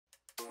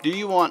Do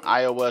you want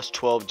iOS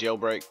 12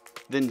 jailbreak?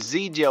 Then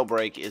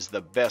zJailbreak is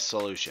the best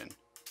solution.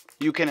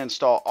 You can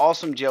install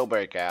awesome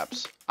jailbreak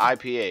apps,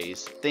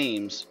 IPAs,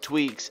 themes,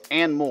 tweaks,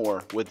 and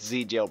more with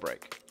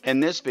zJailbreak. In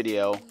this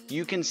video,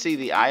 you can see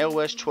the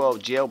iOS 12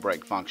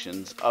 jailbreak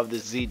functions of the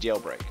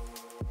zJailbreak.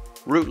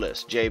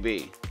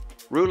 RootlessJB.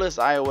 Rootless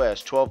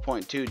iOS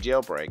 12.2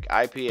 jailbreak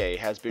IPA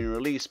has been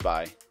released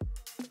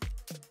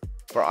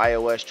for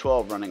iOS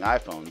 12 running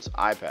iPhones,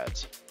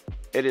 iPads.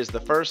 It is the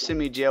first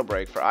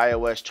semi-jailbreak for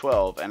iOS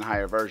 12 and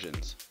higher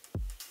versions.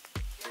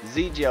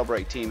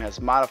 zJailbreak team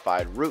has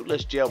modified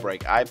Rootless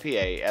Jailbreak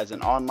IPA as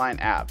an online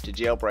app to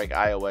jailbreak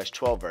iOS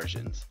 12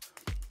 versions.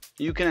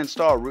 You can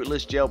install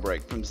Rootless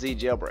Jailbreak from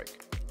zJailbreak.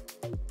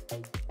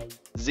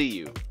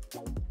 Ziyu.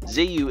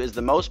 Ziyu is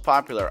the most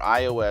popular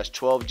iOS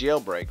 12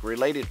 jailbreak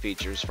related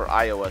features for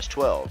iOS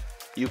 12.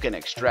 You can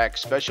extract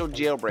special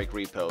jailbreak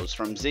repos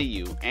from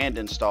Ziyu and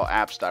install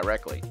apps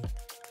directly.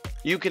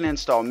 You can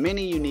install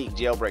many unique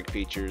jailbreak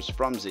features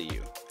from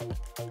Ziyu.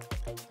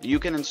 You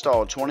can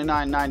install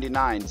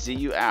 $29.99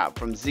 Ziyu app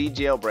from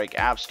zJailbreak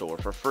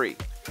AppStore for free.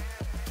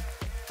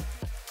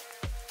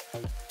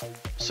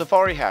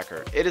 Safari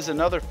Hacker. It is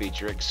another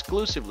feature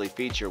exclusively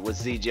featured with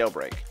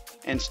zJailbreak.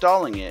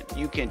 Installing it,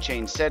 you can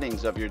change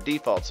settings of your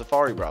default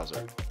Safari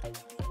browser.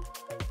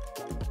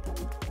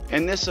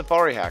 In this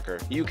Safari Hacker,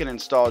 you can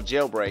install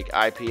Jailbreak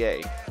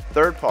IPA,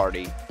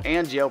 third-party,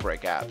 and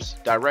jailbreak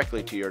apps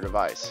directly to your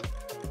device.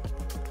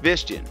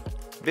 Vishjan.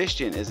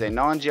 Vishjan is a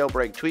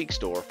non-jailbreak tweak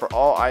store for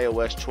all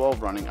iOS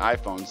 12 running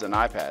iPhones and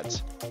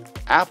iPads.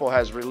 Apple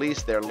has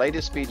released their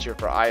latest feature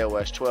for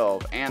iOS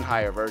 12 and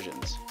higher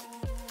versions.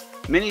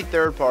 Many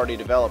third-party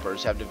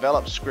developers have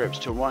developed scripts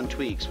to run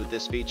tweaks with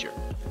this feature.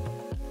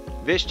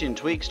 Vishjan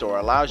Tweak Store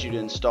allows you to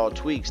install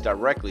tweaks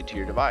directly to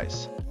your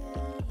device.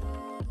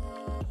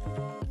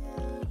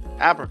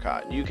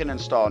 Apricot. You can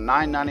install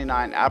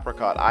 $9.99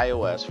 Apricot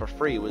iOS for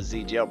free with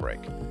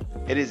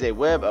zJailbreak. It is a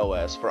web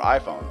OS for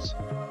iPhones.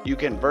 You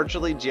can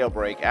virtually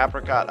jailbreak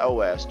Apricot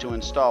OS to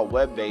install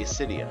web-based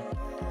Cydia.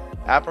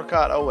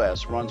 Apricot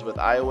OS runs with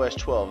iOS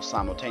 12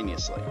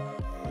 simultaneously.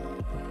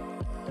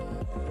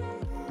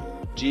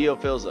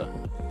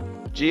 GeoFilza.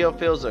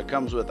 GeoFilza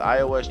comes with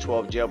iOS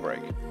 12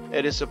 jailbreak.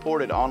 It is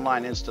supported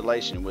online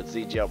installation with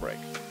zJailbreak.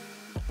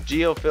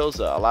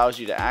 GeoFilza allows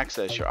you to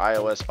access your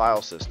iOS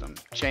file system,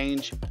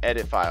 change,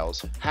 edit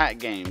files, hack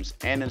games,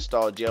 and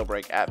install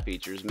jailbreak app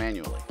features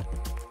manually.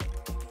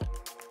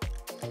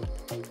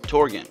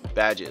 Torgant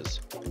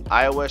Badges.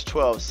 iOS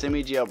 12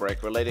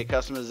 semi-jailbreak related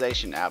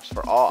customization apps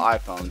for all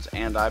iPhones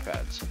and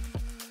iPads.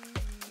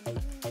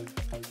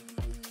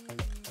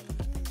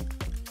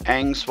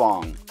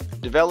 Angswang.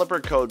 Developer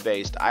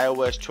code-based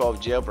iOS 12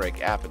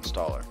 jailbreak app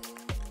installer.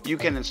 You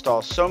can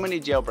install so many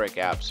jailbreak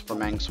apps from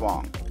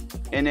Angswang.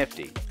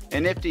 Nifty.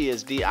 Nifty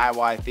is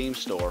DIY theme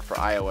store for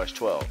iOS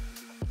 12.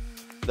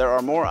 There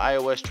are more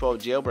iOS 12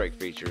 jailbreak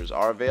features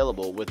are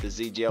available with the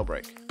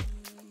zJailbreak.